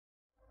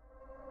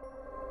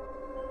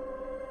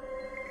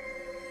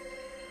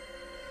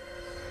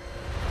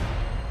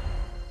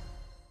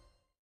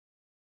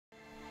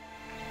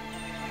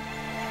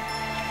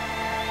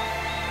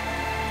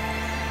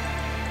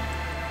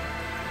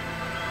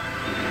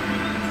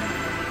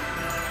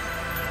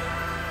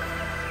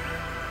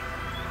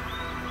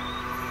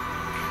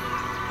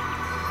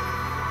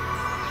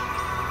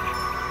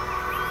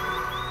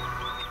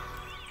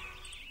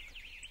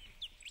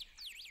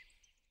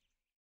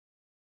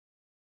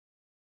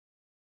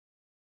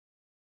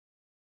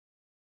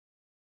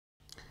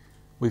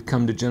We've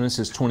come to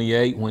Genesis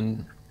 28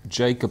 when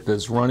Jacob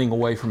is running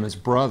away from his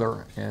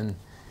brother, and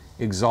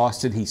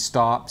exhausted, he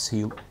stops,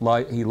 he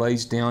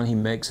lays down, he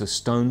makes a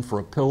stone for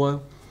a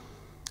pillow,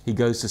 he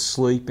goes to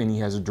sleep, and he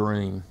has a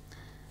dream.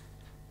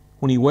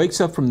 When he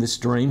wakes up from this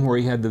dream where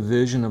he had the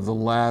vision of the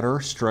ladder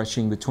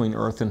stretching between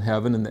earth and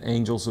heaven and the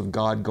angels of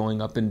God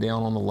going up and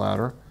down on the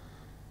ladder,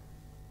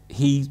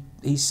 he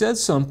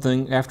says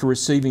something after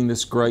receiving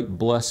this great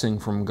blessing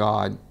from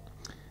God.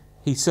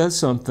 He says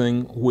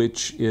something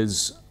which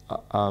is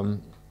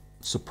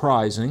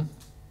surprising,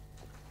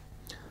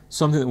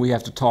 something that we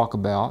have to talk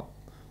about.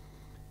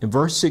 In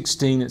verse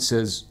 16 it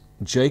says,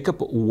 Jacob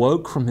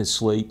woke from his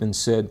sleep and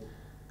said,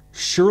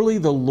 "Surely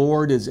the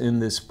Lord is in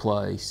this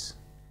place,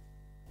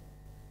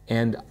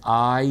 and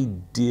I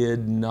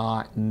did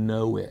not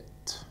know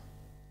it."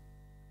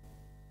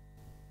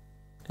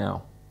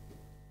 Now,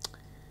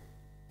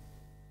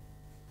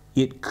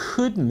 it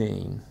could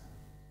mean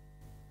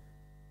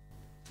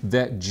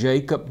that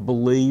Jacob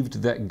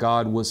believed that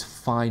God was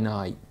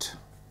finite.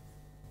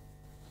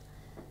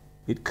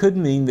 It could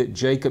mean that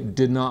Jacob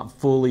did not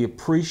fully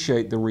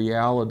appreciate the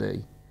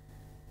reality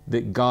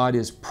that God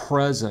is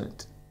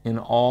present in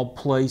all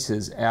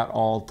places at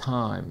all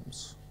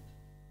times.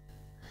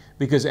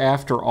 Because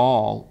after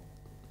all,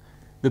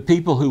 the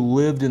people who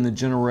lived in the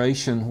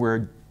generation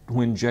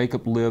when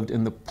Jacob lived,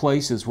 in the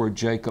places where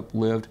Jacob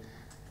lived,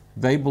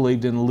 they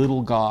believed in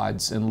little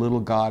gods and little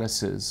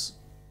goddesses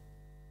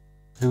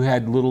who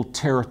had little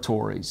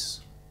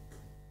territories.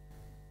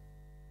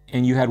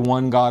 And you had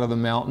one God of the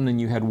mountain and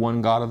you had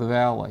one God of the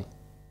valley.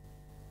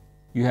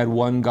 You had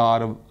one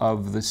God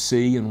of the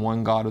sea and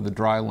one God of the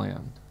dry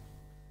land.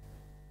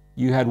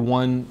 You had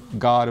one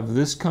God of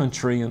this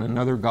country and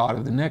another God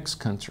of the next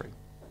country.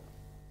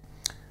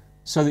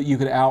 So that you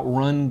could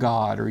outrun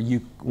God, or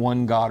you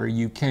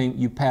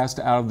passed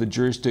out of the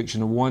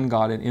jurisdiction of one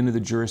God and into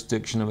the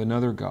jurisdiction of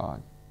another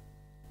God.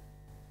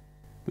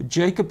 But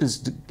Jacob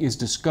is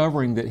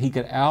discovering that he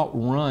could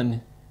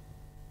outrun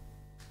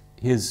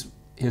his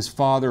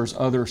father's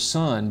other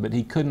son, but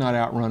he could not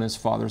outrun his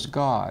father's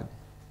God.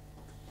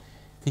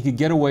 He could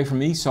get away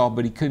from Esau,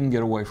 but he couldn't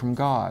get away from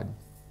God.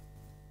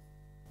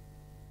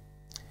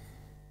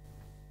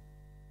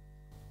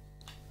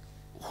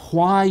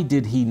 Why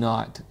did he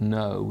not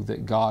know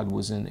that God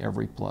was in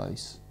every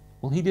place?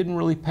 Well, he didn't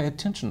really pay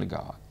attention to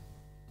God.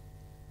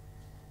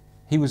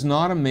 He was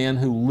not a man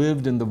who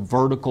lived in the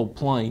vertical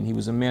plane. He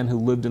was a man who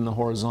lived in the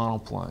horizontal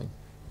plane.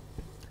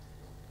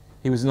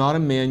 He was not a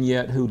man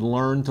yet who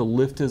learned to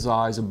lift his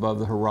eyes above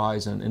the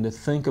horizon and to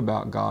think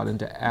about God and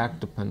to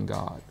act upon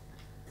God.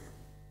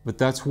 But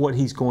that's what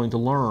he's going to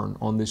learn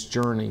on this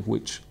journey,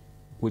 which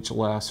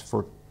lasts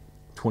for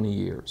 20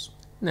 years.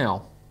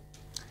 Now,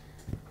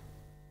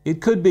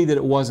 it could be that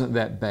it wasn't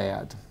that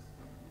bad.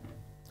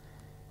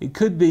 It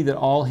could be that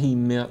all he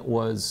meant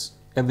was,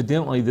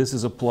 evidently, this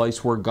is a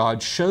place where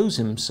God shows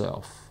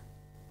himself.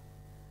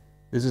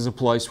 This is a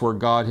place where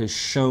God has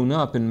shown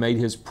up and made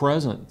his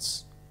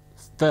presence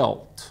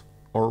felt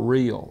or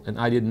real, and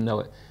I didn't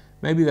know it.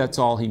 Maybe that's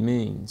all he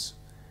means.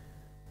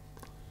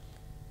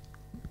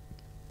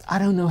 I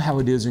don't know how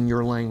it is in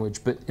your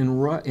language, but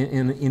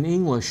in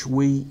English,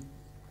 we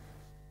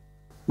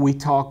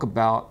talk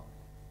about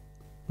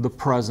the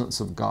presence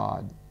of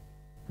God.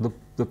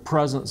 The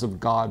presence of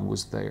God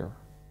was there.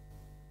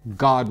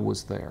 God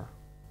was there.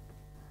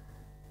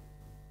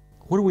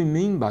 What do we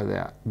mean by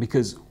that?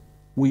 Because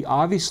we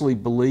obviously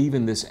believe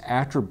in this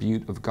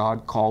attribute of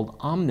God called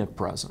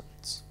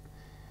omnipresence.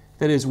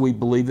 That is, we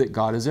believe that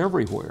God is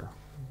everywhere.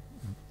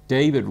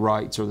 David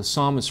writes, or the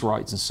psalmist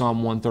writes in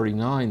Psalm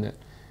 139, that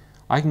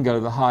I can go to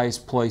the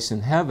highest place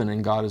in heaven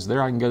and God is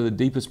there. I can go to the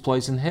deepest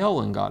place in hell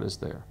and God is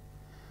there.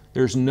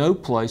 There's no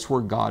place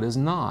where God is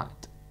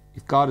not.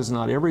 If God is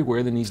not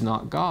everywhere, then He's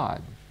not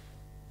God.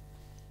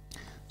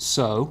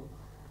 So,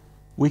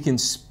 we can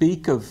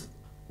speak of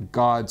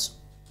God's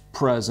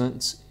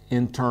presence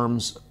in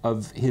terms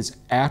of His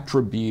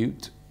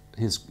attribute,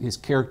 His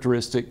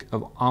characteristic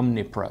of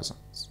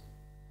omnipresence.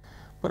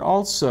 But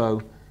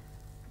also,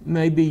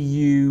 maybe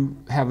you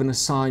have an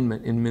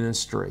assignment in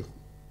ministry.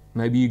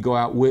 Maybe you go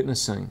out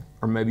witnessing,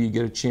 or maybe you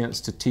get a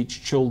chance to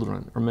teach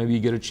children, or maybe you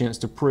get a chance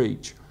to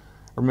preach,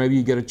 or maybe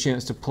you get a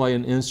chance to play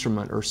an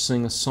instrument or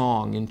sing a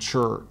song in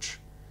church.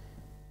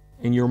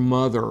 And your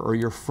mother or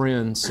your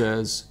friend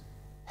says,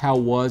 "How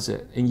was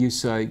it?" And you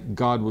say,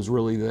 "God was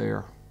really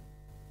there."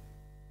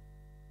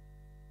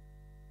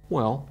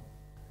 Well,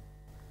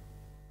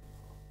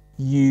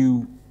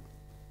 you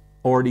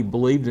already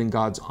believed in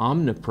God's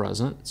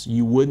omnipresence.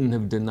 You wouldn't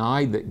have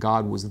denied that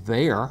God was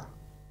there.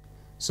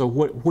 So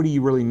what do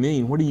you really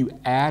mean? What are you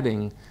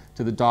adding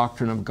to the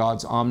doctrine of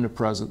God's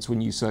omnipresence when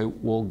you say,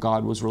 well,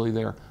 God was really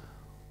there?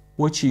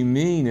 What you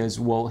mean is,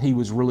 well, He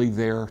was really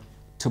there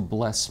to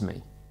bless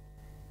me.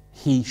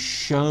 He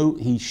showed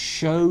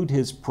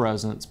His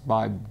presence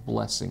by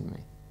blessing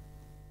me.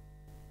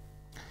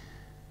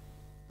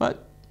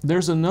 But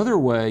there's another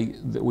way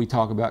that we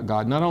talk about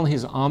God, not only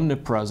His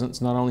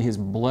omnipresence, not only His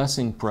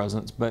blessing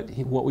presence, but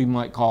what we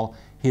might call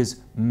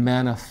His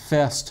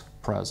manifest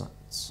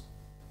presence.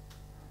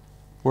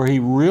 where he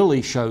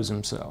really shows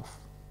himself.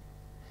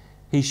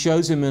 He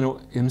shows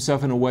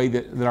himself in a way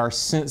that our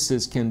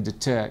senses can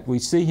detect. We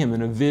see him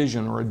in a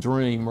vision or a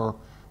dream, or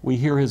we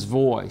hear his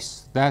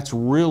voice. That's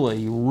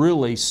really,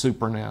 really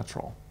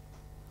supernatural.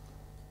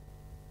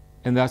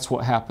 And that's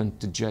what happened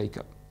to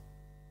Jacob.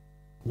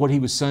 What he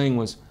was saying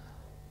was,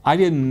 I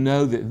didn't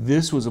know that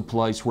this was a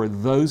place where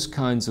those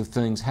kinds of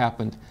things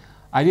happened.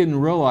 I didn't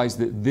realize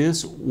that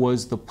this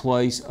was the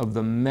place of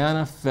the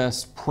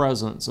manifest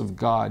presence of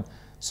God.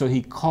 So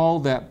he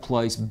called that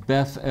place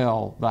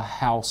Bethel, the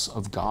house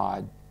of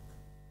God.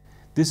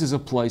 This is a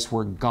place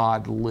where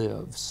God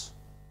lives.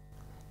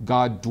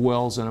 God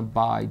dwells and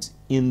abides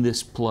in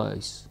this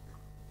place.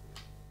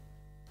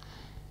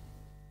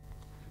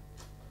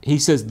 He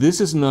says,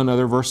 this is none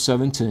other, verse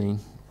 17,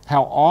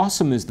 how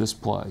awesome is this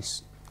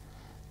place?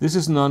 This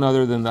is none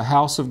other than the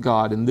house of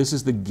God, and this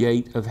is the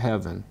gate of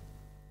heaven.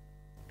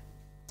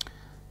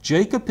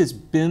 Jacob has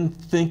been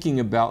thinking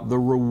about the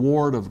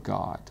reward of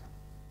God.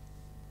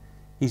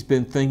 He's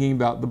been thinking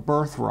about the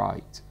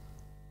birthright.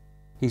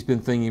 He's been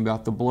thinking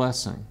about the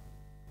blessing.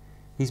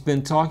 He's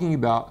been thinking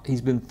about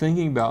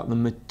the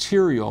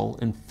material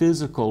and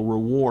physical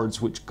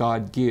rewards which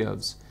God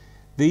gives.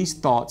 These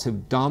thoughts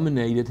have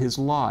dominated his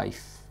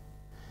life.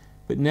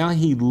 But now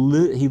he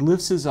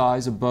lifts his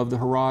eyes above the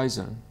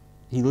horizon.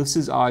 He lifts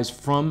his eyes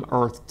from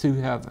earth to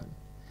heaven.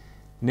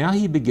 Now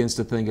he begins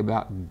to think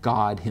about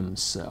God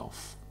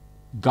himself.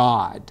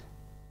 God,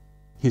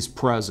 his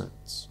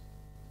presence,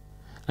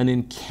 an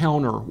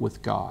encounter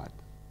with God,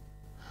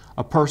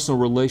 a personal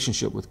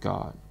relationship with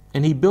God.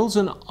 And he builds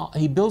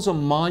a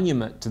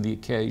monument to the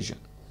occasion.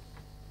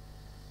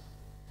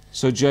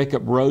 So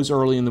Jacob rose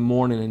early in the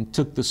morning and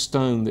took the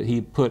stone that he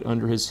had put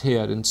under his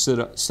head and set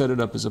it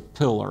up as a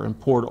pillar and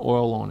poured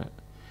oil on it.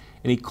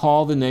 And he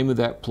called the name of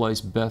that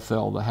place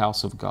Bethel, the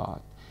house of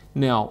God.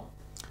 Now,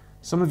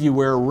 some of you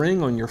wear a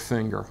ring on your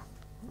finger.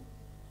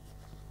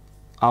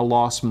 I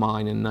lost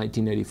mine in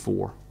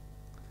 1984.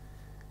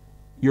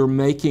 You're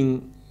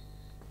making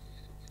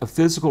a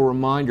physical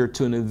reminder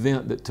to an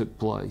event that took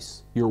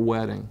place, your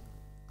wedding.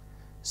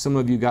 Some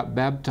of you got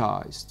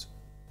baptized.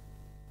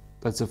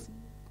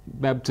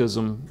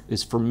 Baptism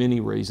is for many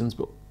reasons,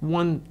 but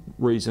one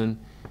reason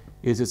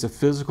is it's a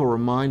physical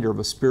reminder of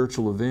a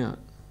spiritual event.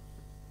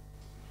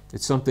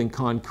 It's something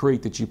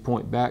concrete that you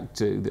point back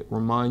to that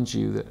reminds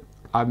you that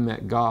I've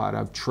met God,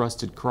 I've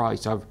trusted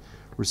Christ, I've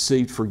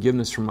received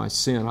forgiveness from my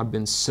sin, I've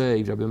been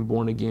saved, I've been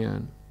born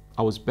again.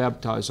 I was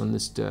baptized on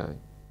this day.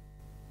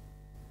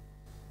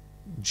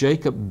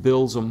 Jacob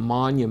builds a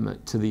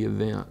monument to the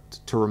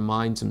event to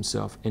remind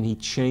himself, and he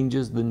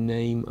changes the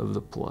name of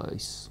the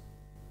place.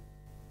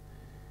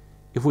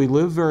 If we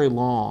live very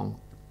long,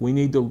 we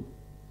need to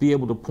be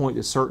able to point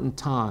to certain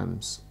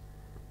times,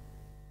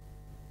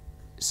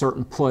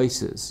 certain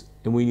places,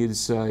 and we need to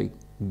say,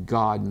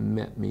 God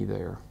met me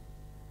there.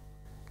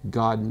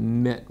 God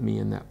met me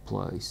in that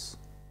place.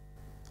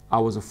 I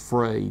was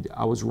afraid.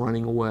 I was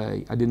running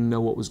away. I didn't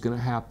know what was going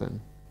to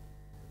happen.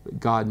 But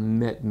God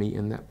met me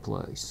in that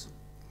place.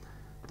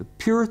 The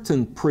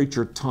Puritan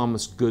preacher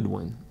Thomas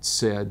Goodwin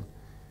said,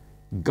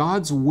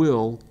 God's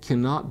will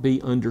cannot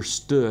be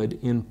understood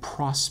in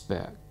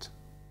prospect.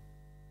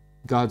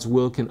 God's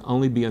will can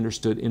only be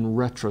understood in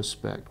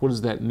retrospect. What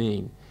does that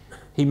mean?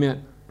 He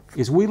meant,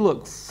 as we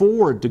look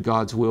forward to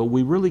God's will,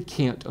 we really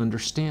can't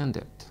understand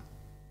it.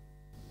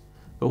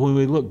 But when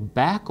we look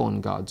back on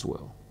God's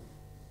will,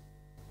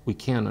 we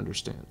can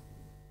understand it.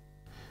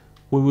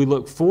 When we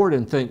look forward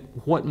and think,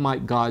 what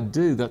might God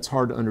do? That's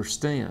hard to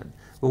understand.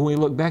 But when we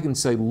look back and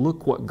say,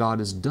 look what God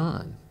has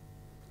done,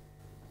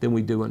 then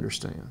we do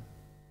understand.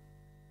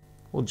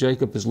 Well,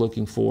 Jacob is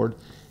looking forward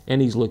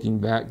and he's looking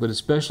back, but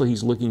especially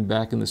he's looking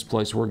back in this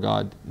place where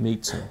God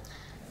meets him.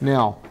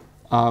 Now,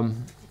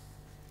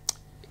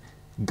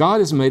 God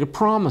has made a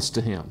promise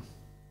to him.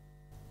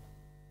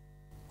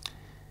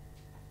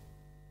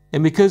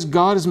 And because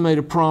God has made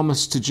a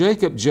promise to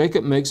Jacob,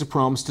 Jacob makes a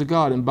promise to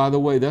God. And by the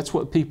way, that's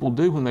what people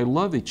do when they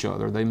love each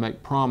other. They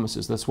make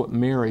promises. That's what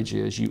marriage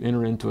is. You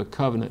enter into a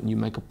covenant and you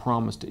make a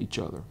promise to each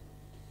other.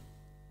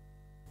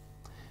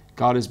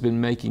 God has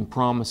been making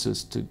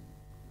promises to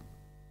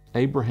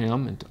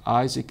Abraham and to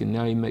Isaac, and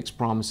now he makes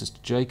promises to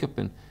Jacob,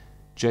 and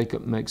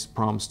Jacob makes a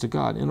promise to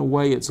God. In a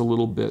way, it's a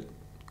little bit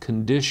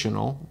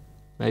conditional.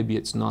 Maybe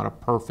it's not a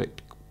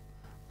perfect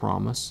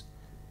promise,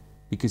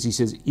 because he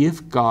says,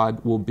 if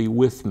God will be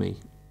with me,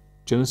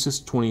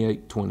 Genesis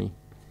 28:20,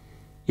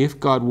 if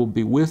God will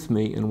be with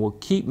me and will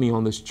keep me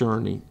on this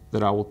journey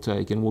that I will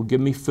take, and will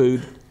give me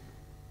food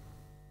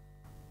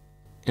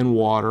and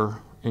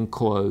water and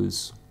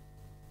clothes,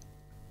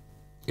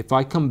 if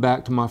I come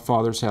back to my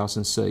father's house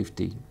in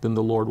safety, then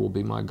the Lord will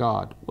be my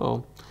God.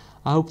 Well,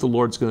 I hope the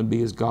Lord's going to be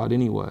his God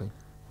anyway.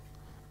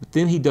 But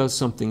then he does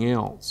something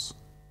else.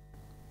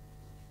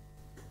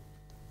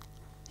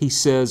 He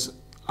says,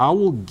 I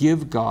will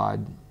give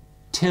God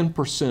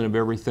 10% of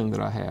everything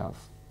that I have.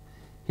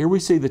 Here we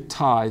see the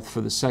tithe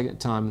for the second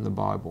time in the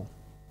Bible.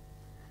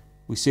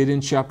 We see it in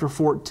chapter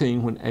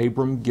 14 when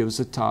Abram gives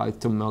a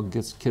tithe to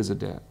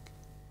Melchizedek.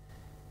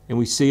 And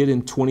we see it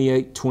in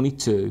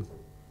 28:22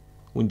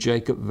 when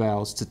Jacob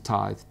vows to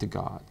tithe to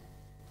God.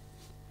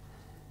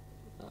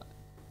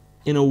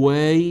 In a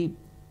way,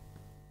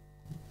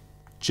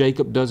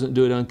 Jacob doesn't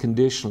do it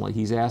unconditionally.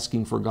 He's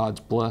asking for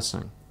God's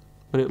blessing,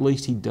 but at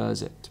least he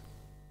does it.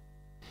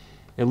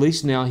 At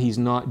least now he's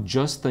not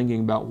just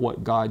thinking about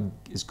what God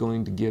is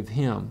going to give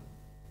him.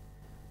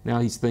 Now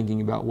he's thinking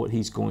about what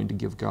he's going to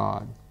give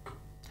God.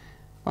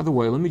 By the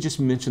way, let me just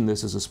mention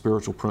this as a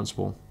spiritual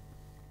principle.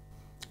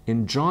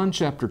 In John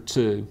chapter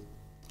 2,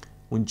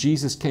 when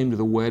Jesus came to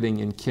the wedding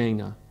in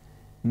Cana,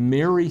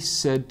 Mary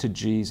said to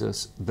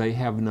Jesus, "They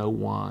have no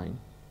wine."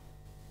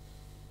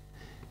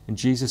 And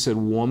Jesus said,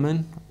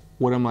 "Woman,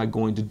 what am I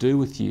going to do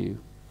with you?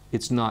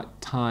 It's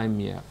not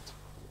time yet."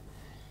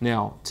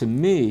 Now, to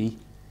me,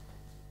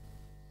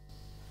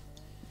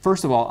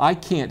 first of all, I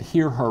can't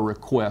hear her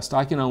request.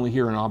 I can only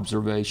hear an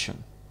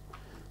observation.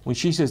 When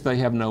she says they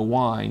have no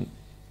wine,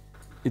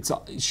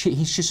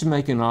 he's just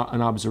making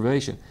an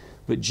observation.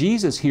 But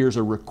Jesus hears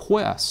a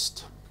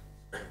request.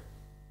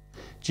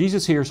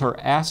 Jesus hears her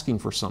asking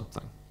for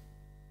something.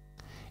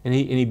 And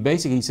he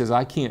basically says,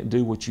 "I can't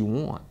do what you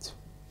want.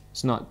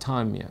 It's not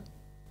time yet."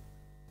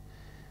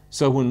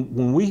 So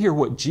when we hear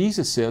what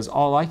Jesus says,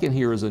 all I can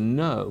hear is a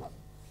no.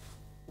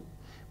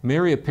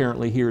 Mary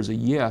apparently hears a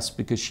yes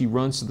because she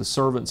runs to the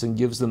servants and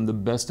gives them the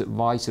best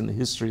advice in the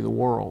history of the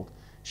world.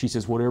 She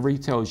says, "Whatever he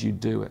tells you,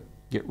 do it.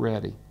 Get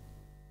ready."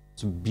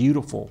 It's a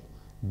beautiful,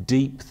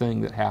 deep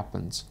thing that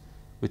happens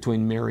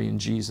between Mary and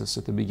Jesus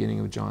at the beginning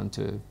of John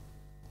 2.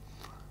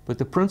 But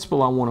the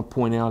principle I want to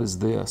point out is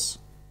this.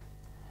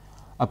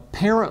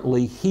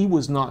 Apparently, he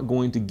was not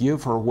going to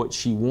give her what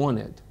she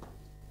wanted,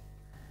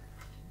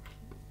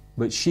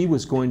 but she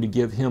was going to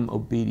give him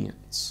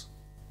obedience.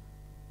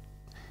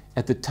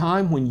 At the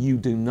time when you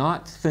do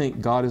not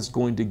think God is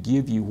going to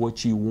give you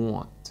what you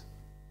want,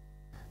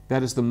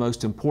 that is the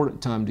most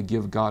important time to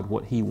give God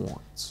what he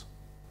wants.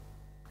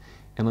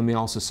 And let me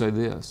also say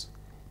this.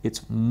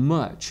 It's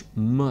much,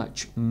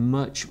 much,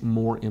 much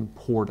more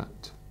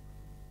important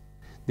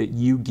that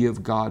you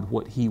give God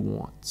what he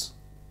wants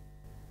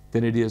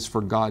than it is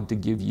for God to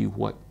give you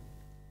what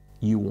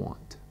you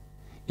want.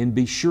 And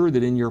be sure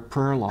that in your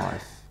prayer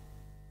life,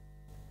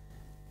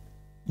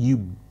 you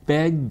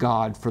beg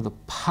God for the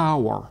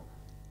power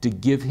to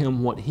give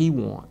him what he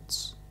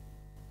wants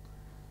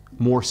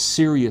more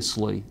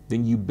seriously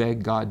than you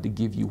beg God to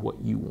give you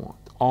what you want.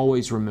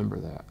 Always remember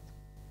that.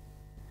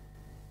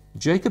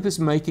 Jacob is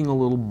making a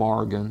little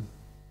bargain.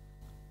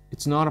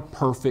 It's not a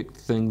perfect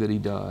thing that he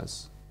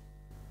does.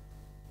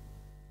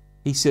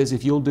 He says,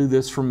 "If you'll do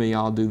this for me,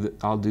 I'll do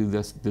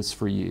this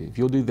for you. If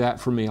you'll do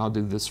that for me, I'll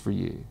do this for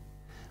you."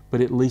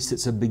 But at least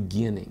it's a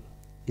beginning.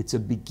 It's a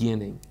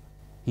beginning.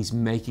 He's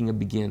making a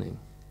beginning.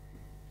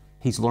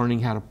 He's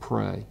learning how to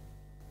pray.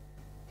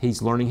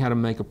 He's learning how to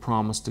make a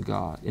promise to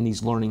God, and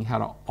he's learning how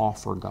to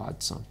offer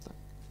God something.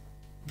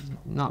 He's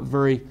not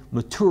very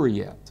mature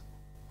yet,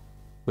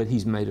 but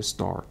he's made a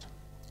start.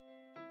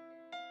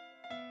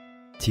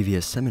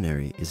 TVS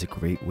Seminary is a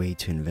great way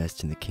to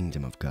invest in the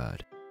kingdom of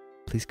God.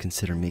 Please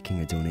consider making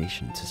a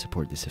donation to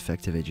support this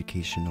effective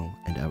educational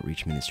and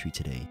outreach ministry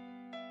today.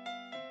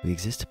 We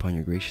exist upon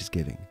your gracious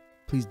giving.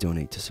 Please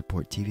donate to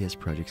support TVS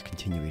Project's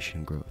continuation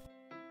and growth.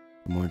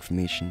 For more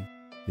information,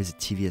 visit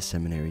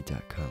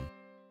tvsseminary.com.